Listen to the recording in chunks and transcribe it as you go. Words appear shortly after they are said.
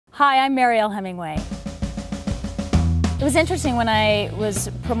Hi, I'm Mariel Hemingway. It was interesting when I was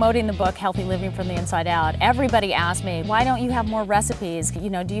promoting the book, Healthy Living from the Inside Out. Everybody asked me, why don't you have more recipes?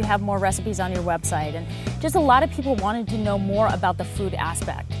 You know, do you have more recipes on your website? And just a lot of people wanted to know more about the food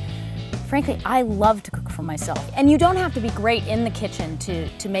aspect. Frankly, I love to cook for myself. And you don't have to be great in the kitchen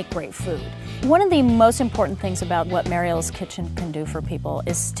to make great food. One of the most important things about what Mariel's Kitchen can do for people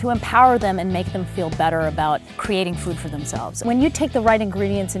is to empower them and make them feel better about creating food for themselves. When you take the right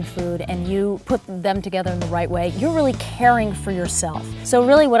ingredients in food and you put them together in the right way, you're really caring for yourself. So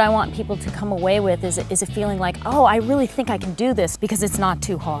really what I want people to come away with is a feeling like, oh, I really think I can do this because it's not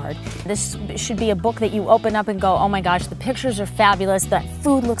too hard. This should be a book that you open up and go, oh my gosh, the pictures are fabulous, the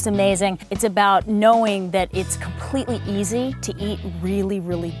food looks amazing. It's about knowing that it's completely easy to eat really,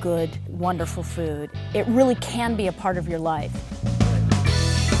 really good, wonderful food. It really can be a part of your life.